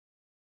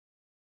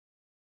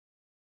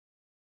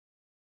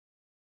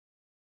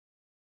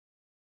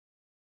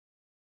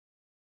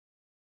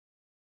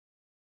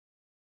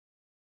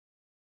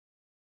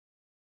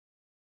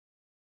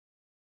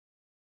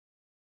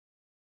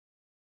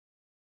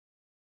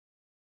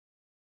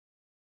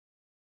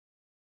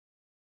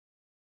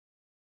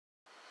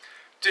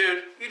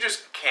Dude, you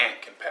just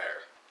can't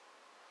compare.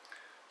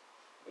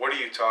 What are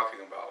you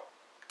talking about?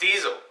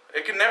 Diesel,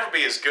 it can never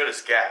be as good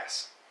as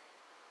gas.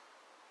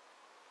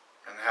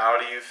 And how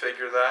do you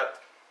figure that?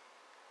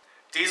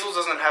 Diesel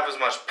doesn't have as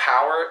much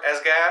power as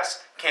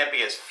gas, can't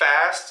be as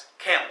fast,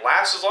 can't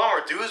last as long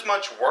or do as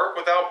much work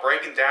without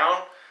breaking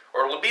down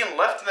or being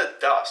left in the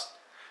dust.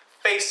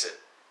 Face it,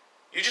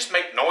 you just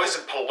make noise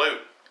and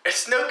pollute.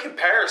 It's no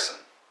comparison.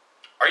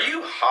 Are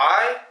you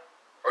high?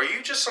 Or are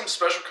you just some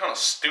special kind of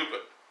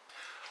stupid?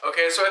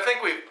 Okay, so I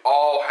think we've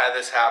all had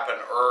this happen,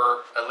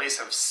 or at least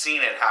have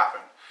seen it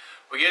happen.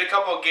 We get a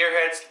couple of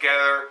gearheads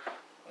together,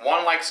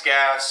 one likes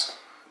gas,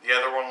 the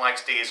other one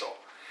likes diesel.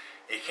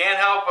 You can't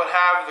help but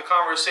have the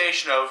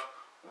conversation of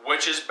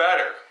which is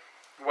better.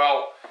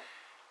 Well,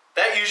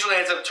 that usually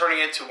ends up turning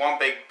into one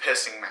big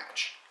pissing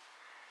match.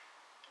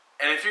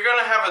 And if you're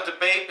going to have a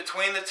debate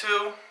between the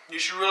two, you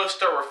should really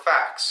start with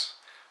facts.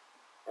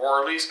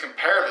 Or at least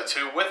compare the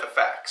two with the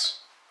facts.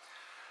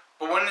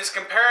 But when it's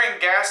comparing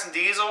gas and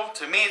diesel,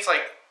 to me it's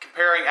like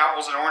comparing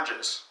apples and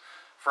oranges.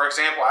 For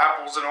example,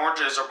 apples and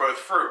oranges are both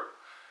fruit.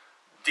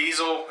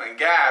 Diesel and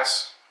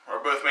gas are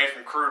both made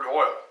from crude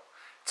oil.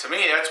 To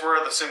me, that's where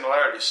the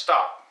similarities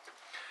stop.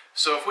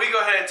 So if we go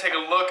ahead and take a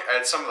look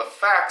at some of the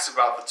facts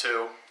about the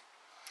two,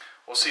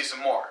 we'll see some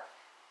more.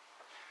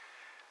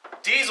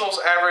 Diesel's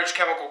average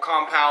chemical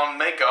compound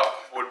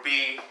makeup would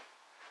be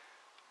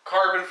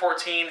carbon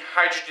 14,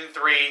 hydrogen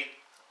 3,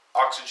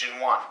 oxygen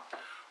 1.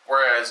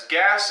 Whereas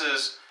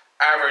gas's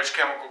average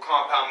chemical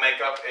compound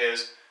makeup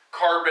is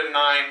carbon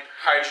 9,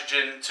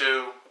 hydrogen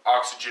 2,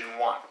 oxygen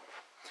 1.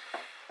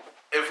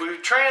 If we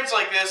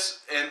translate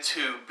this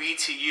into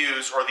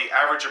BTUs, or the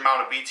average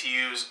amount of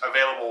BTUs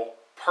available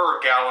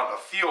per gallon of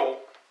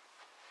fuel,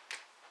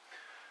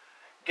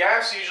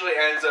 gas usually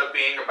ends up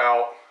being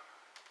about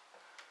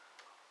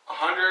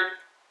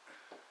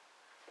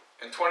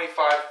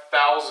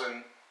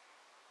 125,000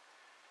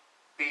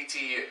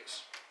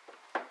 BTUs.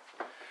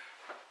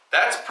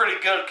 That's pretty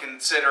good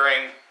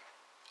considering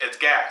it's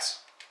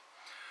gas.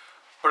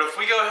 But if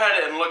we go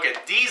ahead and look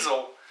at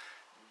diesel,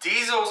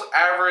 diesel's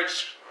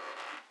average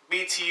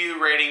BTU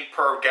rating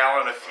per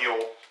gallon of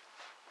fuel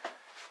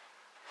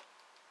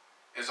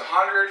is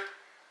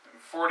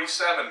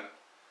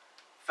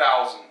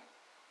 147,000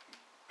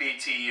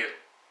 BTU.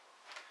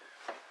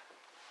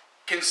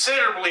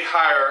 Considerably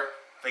higher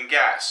than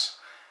gas.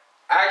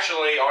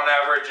 Actually, on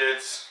average,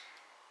 it's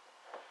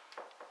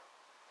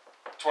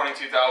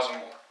 22,000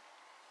 more.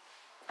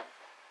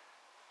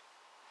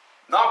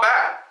 Not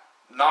bad.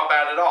 Not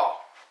bad at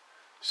all.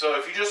 So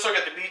if you just look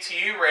at the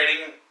BTU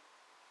rating,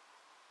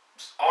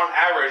 on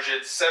average,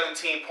 it's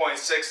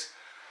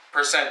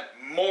 17.6%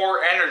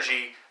 more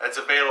energy that's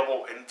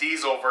available in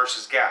diesel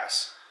versus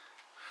gas.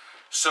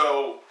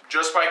 So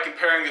just by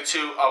comparing the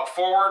two up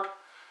forward,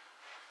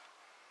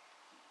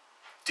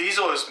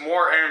 diesel is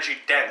more energy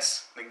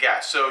dense than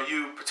gas. So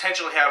you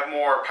potentially have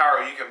more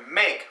power you can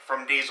make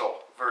from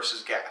diesel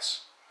versus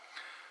gas.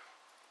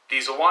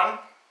 Diesel 1,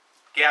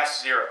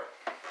 gas 0.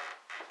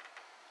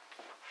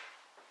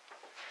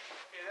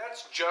 Okay,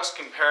 that's just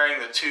comparing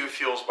the two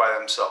fuels by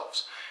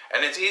themselves.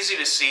 And it's easy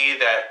to see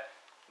that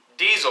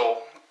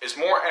diesel is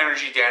more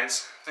energy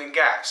dense than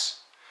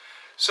gas.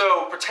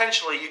 So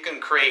potentially you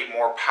can create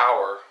more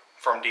power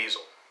from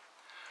diesel.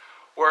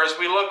 Whereas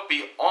we look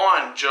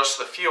beyond just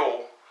the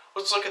fuel,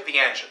 let's look at the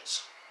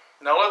engines.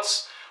 Now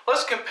let's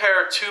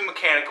compare two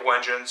mechanical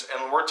engines,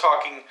 and we're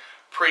talking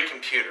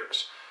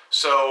pre-computers.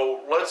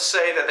 So let's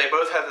say that they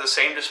both have the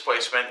same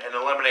displacement and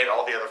eliminate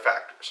all the other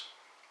factors.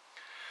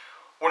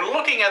 When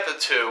looking at the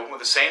two with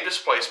the same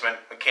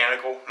displacement,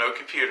 mechanical, no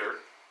computer,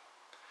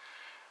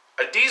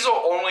 a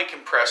diesel only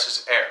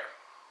compresses air,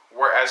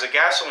 whereas a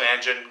gasoline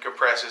engine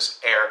compresses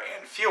air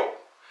and fuel.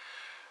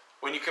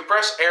 When you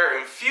compress air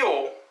and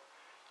fuel,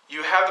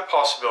 you have the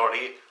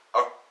possibility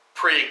of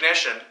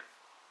pre-ignition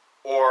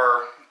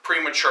or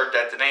premature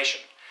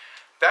detonation.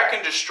 That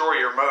can destroy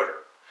your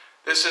motor.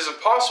 This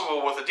isn't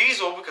possible with a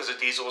diesel because a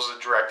diesel is a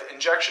direct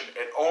injection.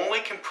 It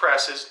only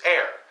compresses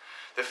air.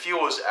 The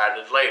fuel is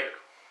added later.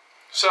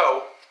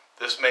 So,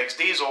 this makes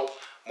diesel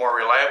more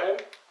reliable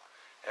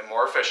and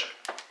more efficient.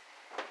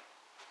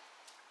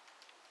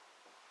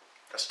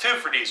 That's 2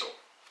 for diesel.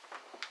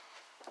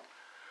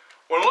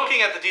 When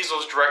looking at the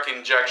diesel's direct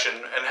injection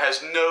and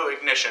has no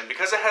ignition,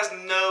 because it has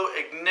no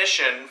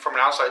ignition from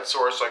an outside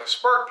source like a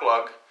spark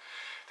plug,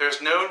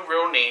 there's no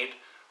real need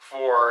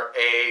for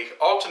an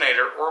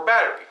alternator or a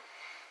battery.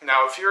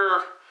 Now if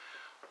you're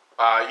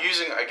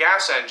using a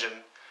gas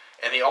engine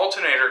and the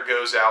alternator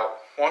goes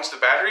out, once the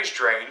battery's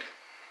drained,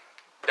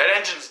 that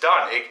engine's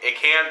done. It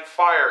can't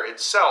fire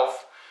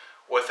itself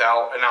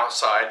without an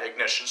outside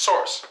ignition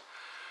source.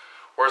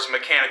 Whereas a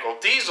mechanical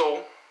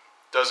diesel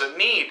doesn't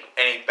need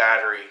any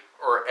battery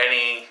or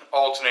any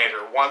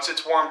alternator. Once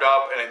it's warmed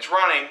up and it's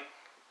running,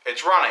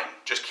 it's running.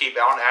 Just keep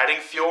on adding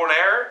fuel and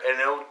air and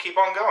it'll keep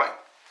on going.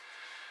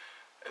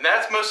 And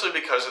that's mostly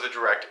because of the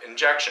direct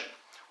injection.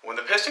 When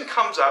the piston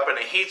comes up and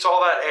it heats all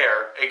that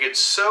air, it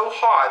gets so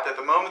hot that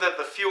the moment that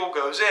the fuel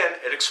goes in,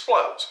 it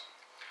explodes.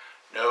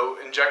 No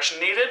injection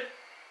needed,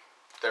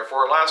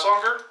 therefore it lasts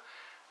longer.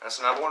 That's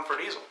another one for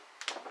diesel.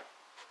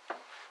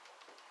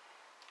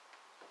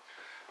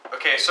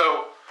 Okay,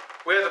 so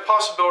we have the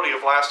possibility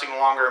of lasting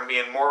longer and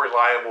being more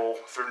reliable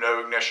through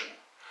no ignition.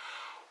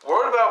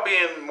 What about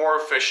being more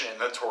efficient in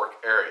the torque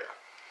area?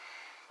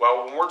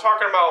 Well, when we're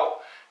talking about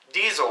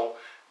diesel,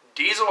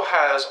 diesel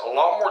has a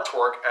lot more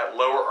torque at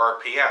lower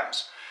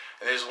RPMs.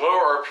 And these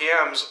lower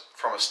RPMs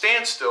from a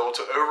standstill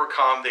to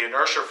overcome the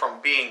inertia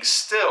from being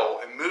still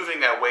and moving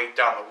that weight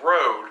down the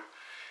road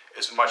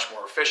is much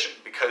more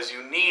efficient because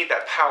you need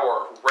that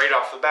power right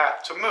off the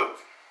bat to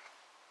move.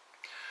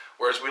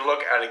 Whereas we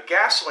look at a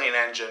gasoline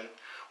engine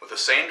with the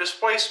same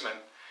displacement,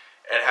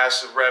 it has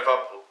to rev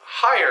up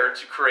higher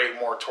to create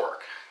more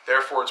torque.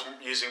 Therefore, it's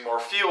using more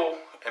fuel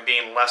and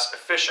being less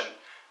efficient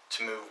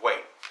to move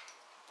weight.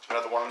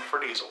 Another one for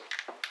diesel.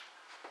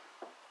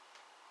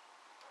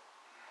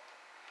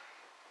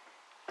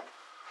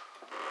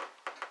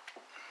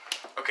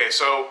 Okay,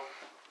 so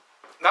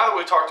now that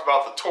we talked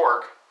about the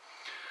torque,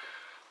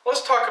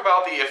 let's talk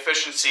about the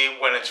efficiency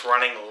when it's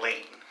running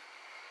lean.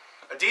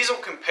 A diesel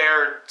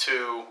compared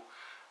to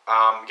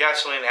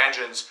gasoline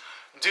engines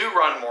do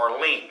run more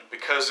lean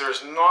because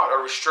there's not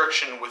a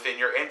restriction within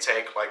your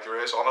intake like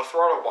there is on the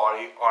throttle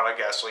body on a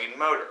gasoline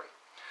motor.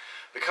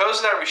 Because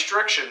of that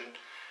restriction,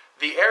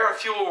 the air and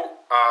fuel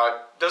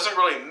doesn't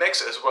really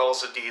mix as well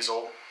as a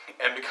diesel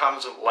and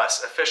becomes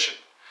less efficient.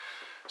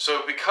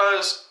 So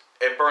because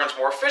it burns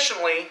more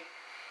efficiently,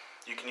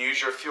 you can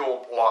use your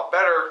fuel a lot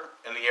better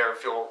in the air and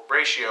fuel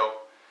ratio.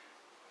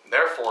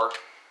 Therefore,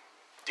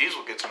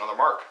 diesel gets another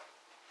mark.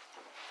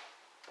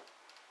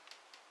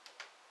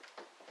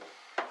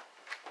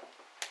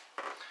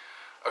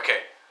 Okay,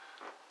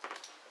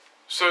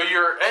 so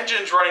your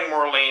engine's running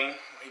more lean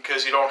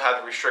because you don't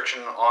have the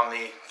restriction on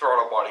the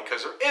throttle body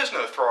because there is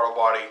no throttle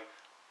body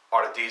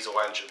on a diesel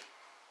engine.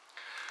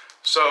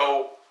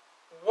 So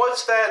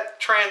what's that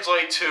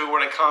translate to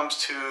when it comes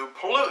to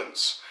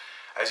pollutants?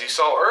 As you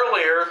saw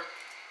earlier,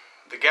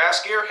 the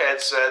gas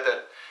gearhead said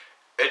that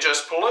it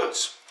just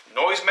pollutes.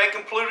 Noise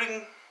making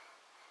polluting,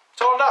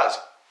 that's all it does.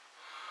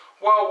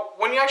 Well,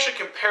 when you actually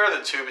compare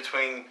the two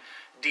between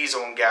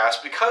diesel and gas,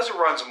 because it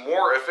runs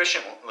more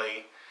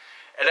efficiently,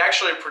 it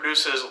actually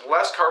produces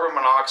less carbon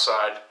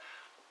monoxide,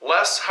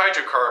 less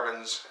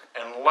hydrocarbons,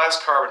 and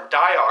less carbon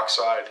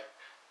dioxide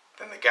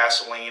than the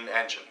gasoline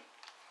engine.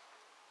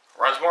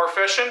 Runs more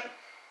efficient,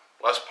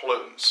 less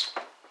pollutants.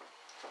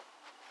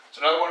 It's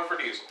another one for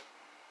diesel.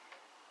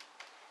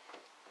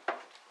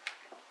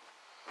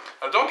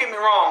 Now don't get me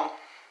wrong,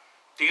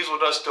 diesel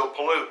does still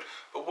pollute,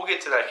 but we'll get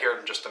to that here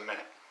in just a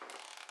minute.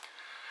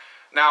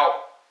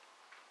 Now,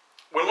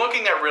 when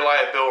looking at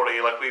reliability,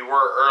 like we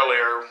were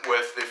earlier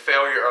with the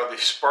failure of the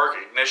spark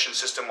ignition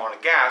system on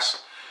a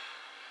gas,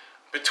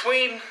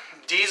 between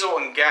diesel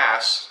and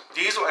gas,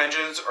 diesel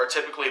engines are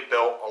typically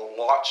built a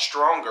lot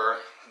stronger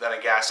than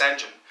a gas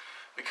engine.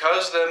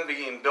 Because them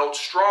being built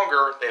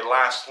stronger, they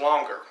last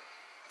longer.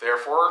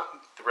 Therefore,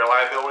 the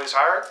reliability is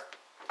higher.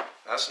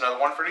 That's another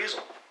one for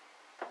diesel.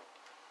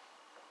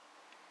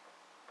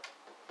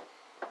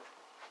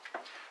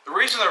 The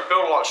reason they're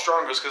built a lot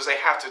stronger is because they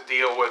have to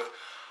deal with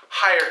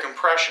higher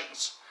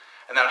compressions.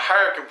 And that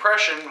higher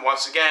compression,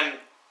 once again,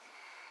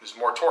 is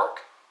more torque.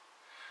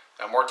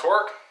 That more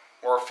torque,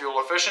 more fuel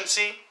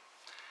efficiency,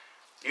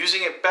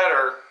 using it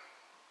better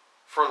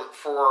for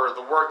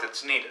the work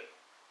that's needed.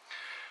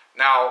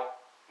 Now,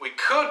 we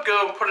could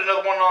go and put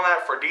another one on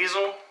that for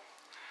diesel,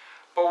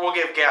 but we'll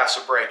give gas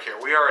a break here.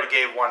 We already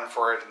gave one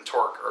for it in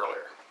torque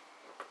earlier.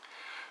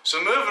 So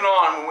moving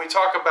on, when we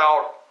talk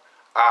about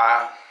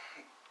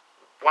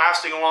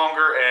lasting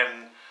longer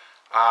and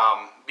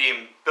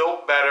being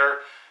built better,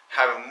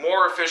 having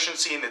more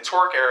efficiency in the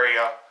torque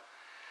area,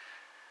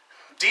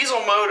 diesel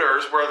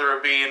motors, whether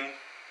it be in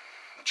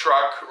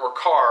truck or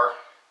car,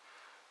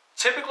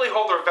 typically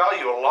hold their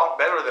value a lot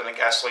better than a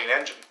gasoline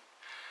engine.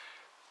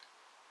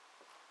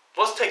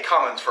 Let's take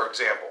Cummins for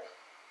example.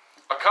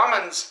 A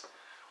Cummins,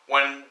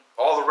 when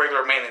all the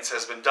regular maintenance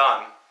has been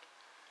done,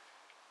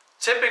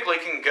 typically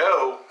can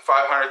go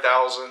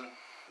 500,000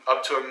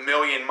 up to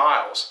 1,000,000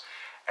 miles.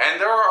 And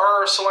there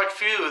are a select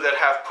few that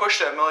have pushed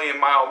that 1,000,000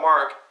 mile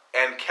mark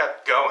and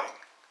kept going.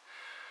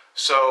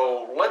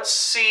 So let's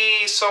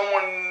see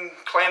someone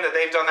claim that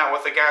they've done that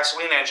with a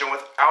gasoline engine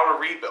without a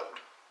rebuild.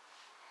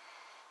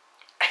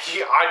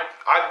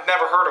 I've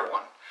never heard of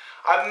one.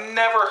 I've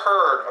never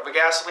heard of a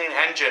gasoline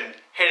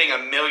engine hitting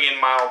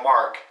 1,000,000 mile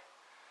mark.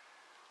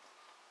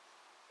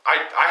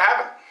 I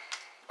haven't.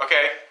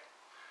 Okay,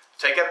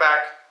 take it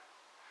back.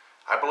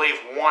 I believe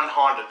one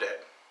Honda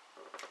did.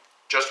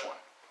 Just one.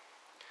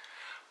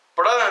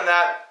 But other than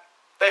that,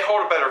 they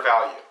hold a better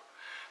value.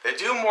 They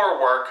do more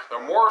work, they're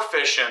more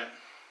efficient,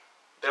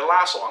 they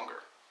last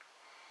longer.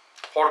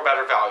 Hold a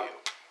better value.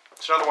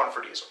 It's another one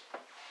for diesel.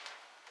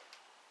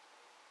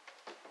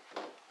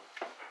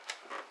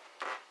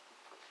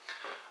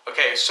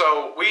 Okay,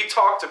 so we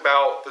talked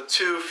about the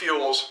two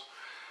fuels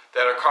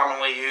that are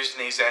commonly used in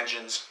these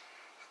engines,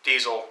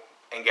 diesel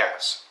and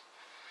gas.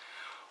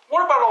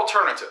 What about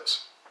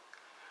alternatives?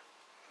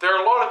 There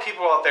are a lot of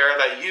people out there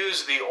that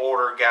use the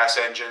older gas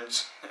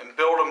engines and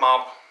build them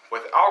up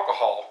with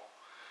alcohol,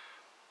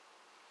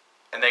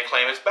 and they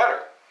claim it's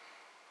better.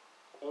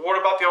 What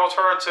about the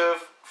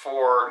alternative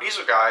for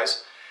diesel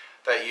guys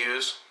that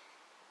use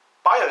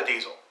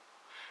biodiesel,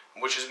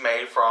 which is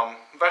made from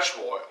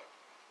vegetable oil?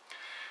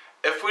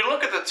 If we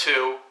look at the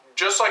two,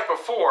 just like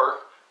before,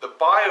 the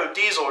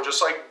biodiesel,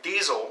 just like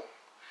diesel,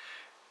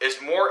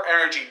 is more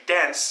energy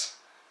dense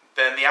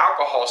than the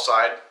alcohol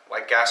side,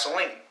 like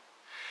gasoline.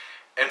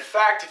 In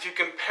fact, if you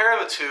compare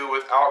the two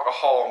with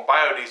alcohol and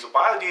biodiesel,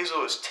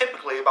 biodiesel is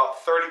typically about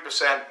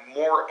 30%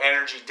 more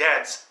energy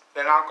dense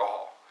than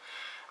alcohol.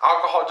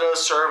 Alcohol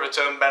does serve its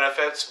own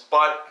benefits,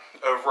 but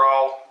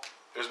overall,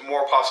 there's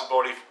more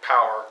possibility for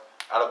power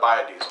out of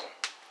biodiesel.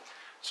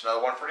 It's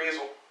another one for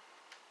diesel.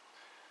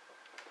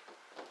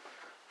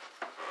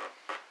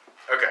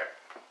 Okay.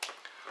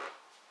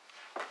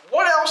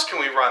 What else can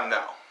we run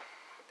now?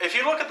 If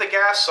you look at the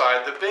gas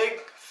side, the big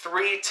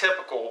three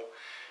typical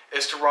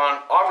is to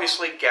run,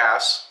 obviously,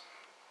 gas,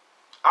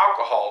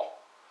 alcohol,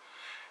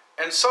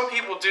 and some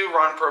people do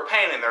run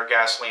propane in their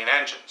gasoline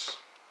engines.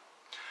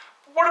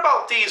 What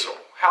about diesel?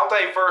 How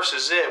diverse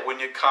is it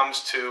when it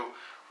comes to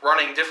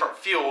running different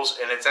fuels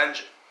in its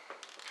engine?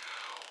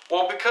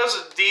 Well, because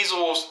of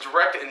diesel's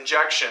direct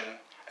injection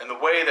and the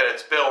way that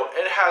it's built,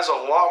 it has a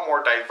lot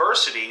more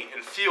diversity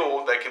in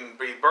fuel that can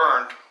be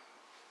burned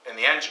in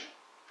the engine.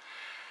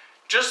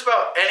 Just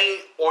about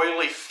any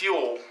oily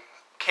fuel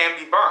can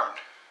be burned.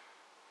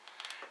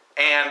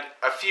 And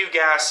a few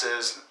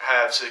gases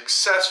have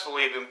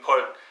successfully been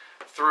put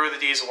through the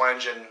diesel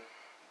engine,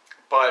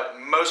 but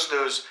most of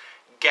those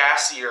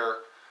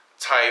gassier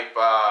type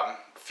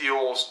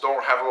fuels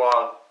don't have a lot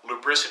of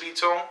lubricity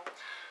to them,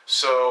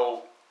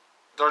 so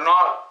they're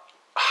not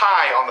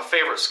high on the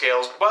favorite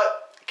scales,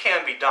 but it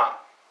can be done.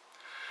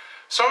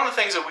 Some of the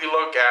things that we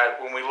look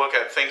at when we look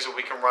at things that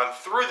we can run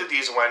through the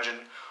diesel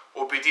engine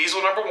will be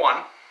diesel number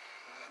 1,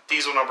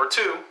 diesel number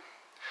 2,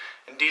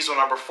 and diesel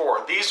number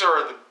 4. These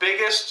are the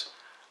biggest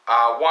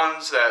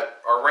ones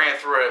that are ran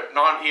through it,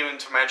 not even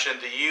to mention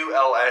the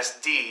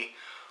ULSD,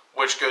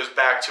 which goes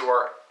back to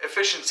our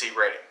efficiency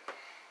rating.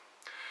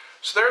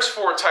 So there's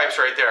 4 types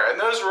right there, and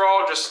those are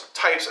all just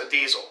types of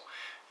diesel.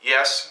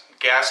 Yes,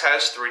 gas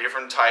has 3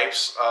 different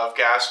types of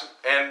gas,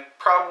 and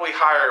probably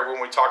higher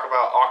when we talk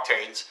about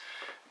octanes,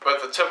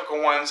 but the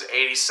typical ones,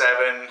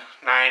 87,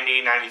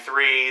 90,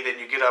 93, then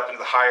you get up into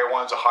the higher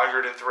ones,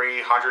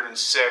 103,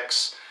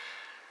 106.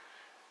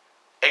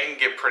 It can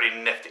get pretty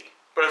nifty.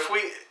 But if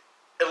we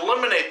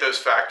eliminate those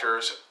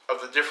factors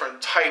of the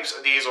different types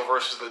of diesel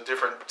versus the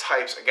different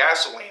types of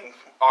gasoline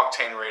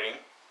octane rating,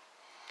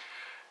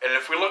 and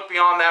if we look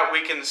beyond that,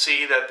 we can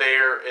see that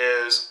there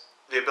is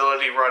the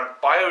ability to run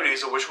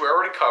biodiesel, which we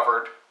already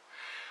covered,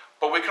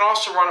 but we can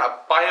also run a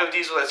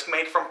biodiesel that's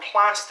made from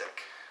plastic,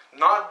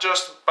 not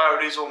just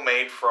biodiesel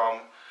made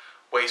from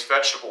waste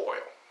vegetable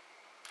oil.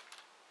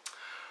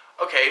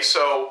 Okay,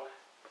 so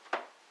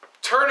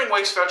turning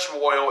waste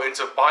vegetable oil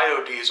into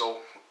biodiesel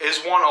is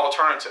one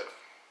alternative.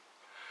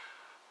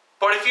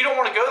 But if you don't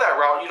want to go that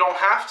route, you don't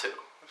have to.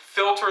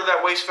 Filter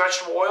that waste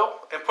vegetable oil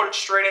and put it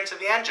straight into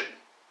the engine.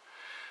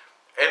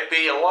 It'd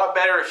be a lot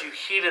better if you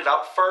heat it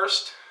up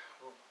first,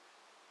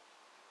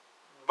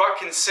 but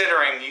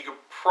considering you could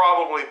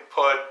probably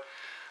put,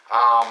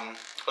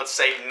 let's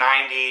say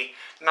 90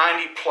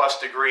 plus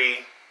degree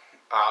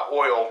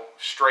oil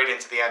straight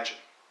into the engine.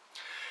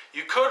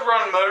 You could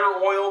run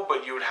motor oil,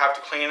 but you would have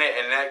to clean it,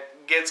 and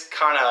it gets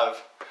kind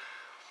of,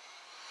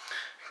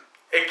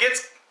 it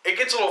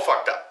gets a little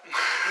fucked up,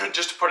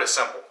 just to put it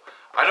simple.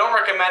 I don't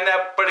recommend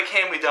that, but it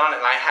can be done,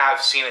 and I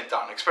have seen it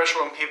done,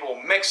 especially when people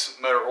mix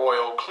motor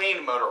oil,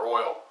 clean motor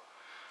oil,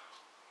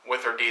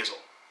 with their diesel.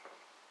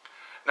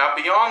 Now,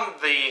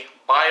 beyond the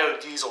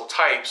biodiesel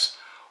types,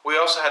 we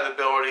also have the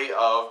ability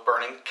of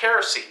burning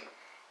kerosene.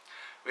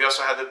 We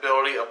also have the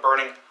ability of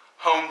burning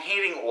home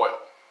heating oil.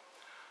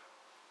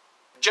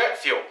 Jet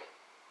fuel,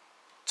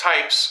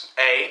 types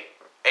A,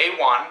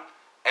 A1,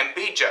 and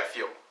B jet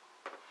fuel.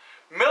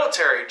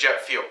 Military jet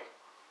fuel,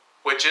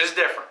 which is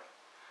different.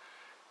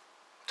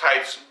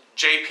 Types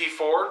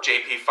JP4,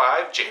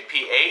 JP5,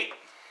 JP8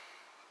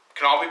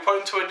 can all be put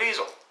into a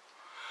diesel.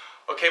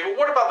 Okay, but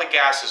what about the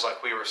gases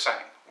like we were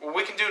saying? Well,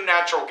 we can do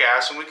natural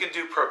gas and we can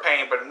do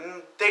propane, but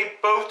they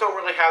both don't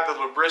really have the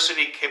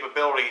lubricity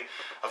capability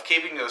of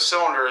keeping the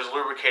cylinders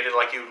lubricated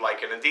like you would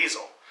like in a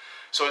diesel.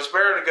 So it's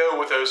better to go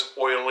with those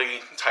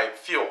oily type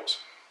fuels.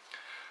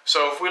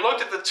 So if we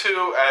looked at the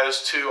two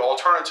as two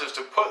alternatives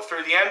to put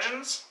through the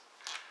engines,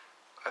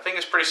 I think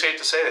it's pretty safe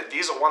to say that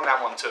diesel won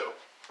that one too.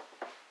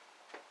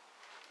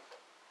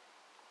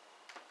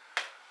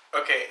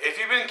 Okay, if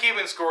you've been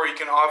keeping score, you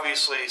can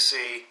obviously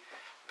see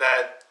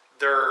that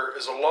there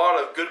is a lot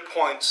of good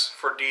points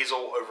for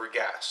diesel over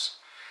gas.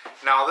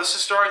 Now this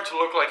is starting to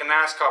look like an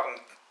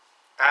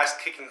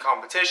ass-kicking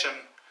competition,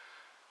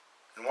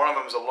 and one of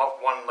them is a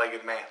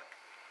one-legged man.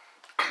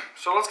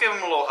 So let's give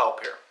him a little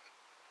help here.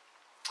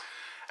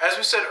 As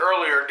we said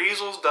earlier,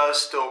 diesel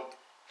does still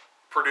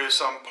produce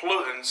some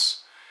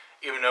pollutants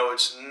even though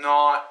it's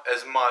not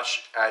as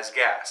much as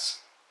gas.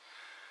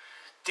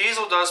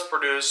 Diesel does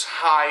produce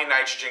high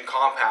nitrogen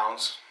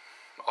compounds,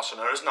 also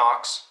known as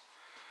NOx,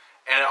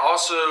 and it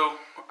also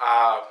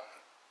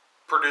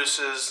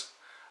produces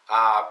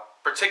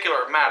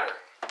particulate matter,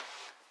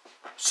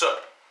 soot.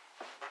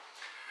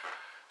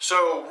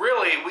 So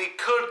really, we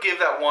could give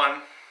that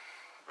one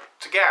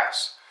to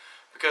gas,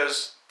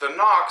 because the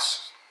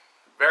NOx,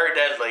 very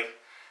deadly,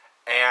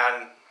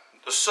 and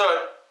the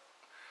soot,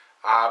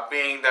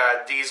 being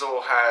that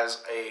diesel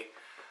has a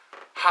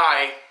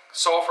high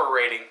sulfur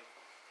rating,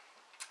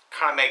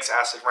 kind of makes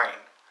acid rain.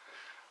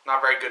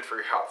 Not very good for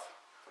your health.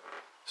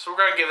 So we're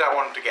going to give that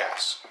one to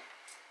gas.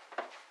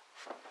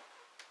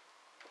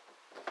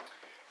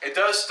 It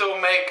does still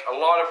make a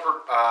lot of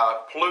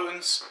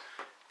pollutants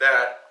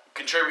that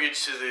contribute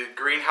to the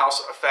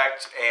greenhouse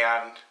effect,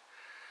 and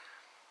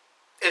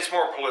it's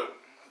more pollutant.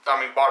 I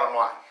mean, bottom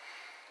line.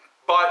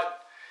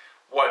 But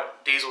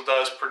what diesel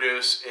does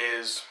produce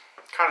is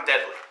kind of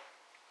deadly.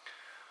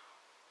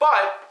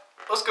 But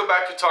let's go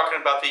back to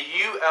talking about the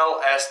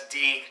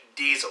ULSD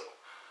diesel,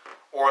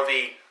 or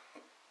the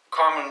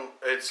common,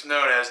 it's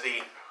known as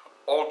the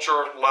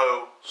ultra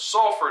low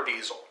sulfur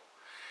diesel.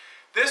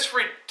 This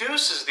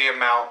reduces the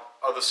amount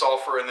of the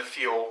sulfur in the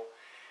fuel,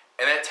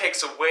 and it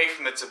takes away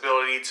from its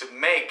ability to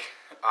make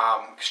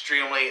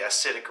extremely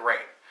acidic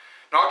rain.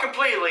 Not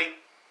completely,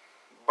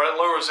 but it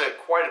lowers it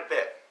quite a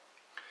bit.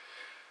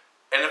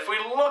 And if we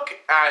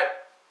look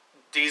at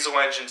diesel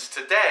engines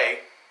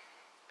today,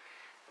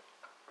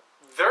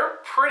 they're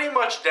pretty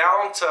much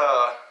down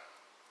to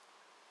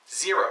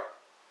zero.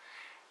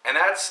 And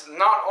that's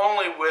not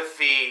only with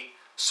the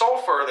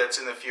sulfur that's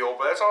in the fuel,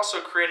 but it's also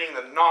creating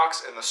the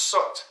NOx and the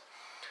soot.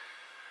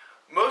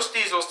 Most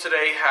diesels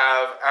today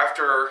have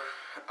after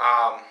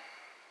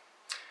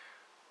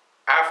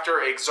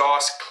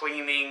exhaust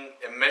cleaning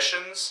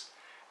emissions,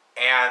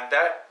 and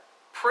that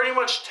pretty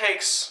much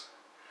takes,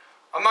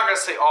 I'm not going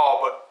to say all,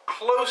 but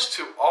close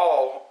to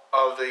all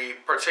of the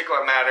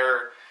particulate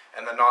matter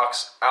and the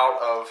NOx out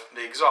of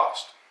the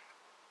exhaust.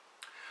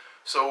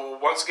 So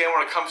once again,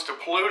 when it comes to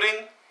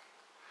polluting,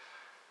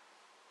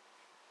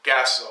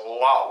 gas is a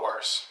lot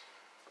worse.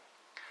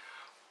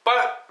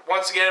 But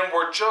once again,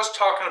 we're just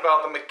talking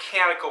about the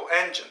mechanical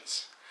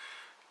engines.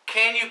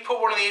 Can you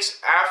put one of these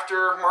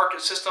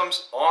aftermarket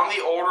systems on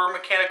the older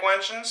mechanical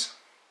engines?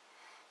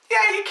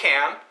 Yeah, you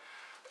can.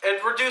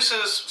 It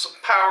reduces some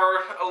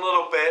power a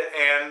little bit,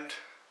 and,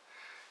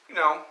 you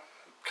know,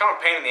 kind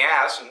of a pain in the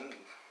ass, and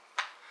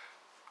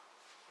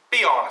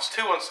be honest,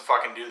 who wants to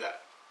fucking do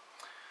that?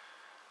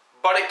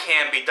 But it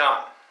can be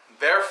done.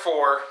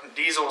 Therefore,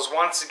 diesel is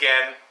once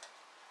again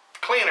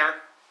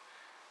cleaner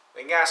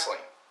than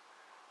gasoline.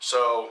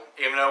 So,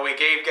 even though we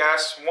gave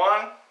gas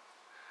one,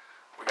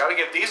 we got to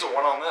give diesel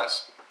one on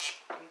this.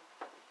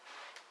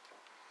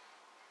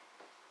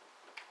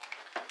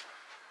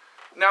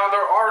 Now,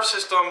 there are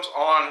systems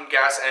on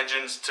gas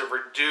engines to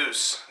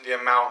reduce the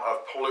amount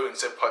of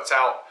pollutants it puts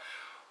out,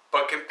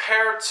 but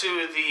compared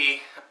to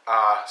the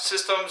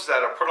systems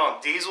that are put on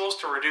diesels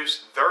to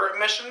reduce their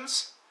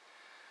emissions,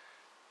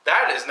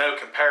 that is no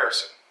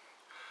comparison.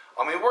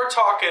 I mean, we're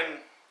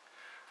talking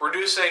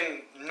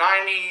reducing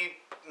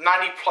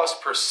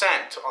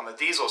 90+% on the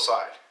diesel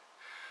side,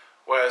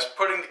 whereas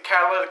putting the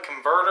catalytic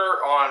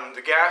converter on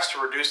the gas to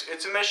reduce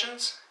its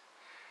emissions,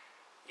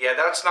 yeah,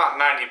 that's not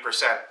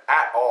 90%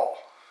 at all.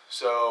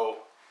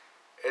 So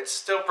it's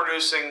still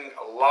producing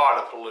a lot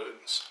of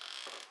pollutants.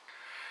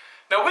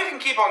 Now, we can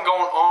keep on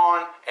going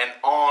on and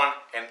on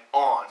and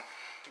on,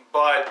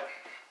 but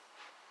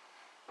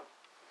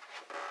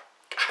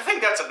I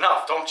think that's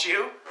enough, don't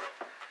you?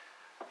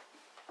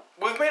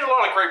 We've made a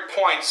lot of great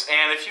points,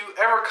 and if you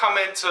ever come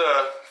into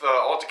the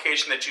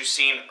altercation that you've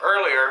seen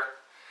earlier,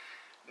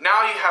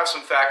 now you have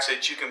some facts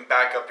that you can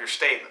back up your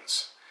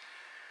statements.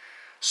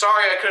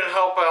 Sorry I couldn't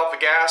help out the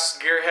gas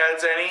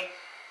gearheads any.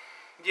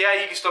 Yeah,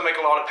 you can still make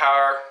a lot of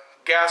power.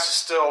 Gas is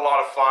still a lot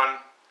of fun.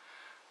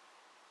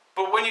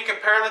 But when you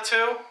compare the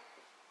two,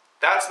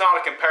 that's not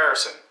a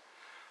comparison.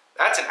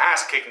 That's an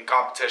ass-kicking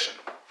competition.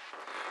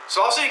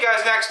 So I'll see you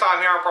guys next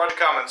time here on Project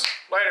Cummins.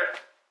 Later.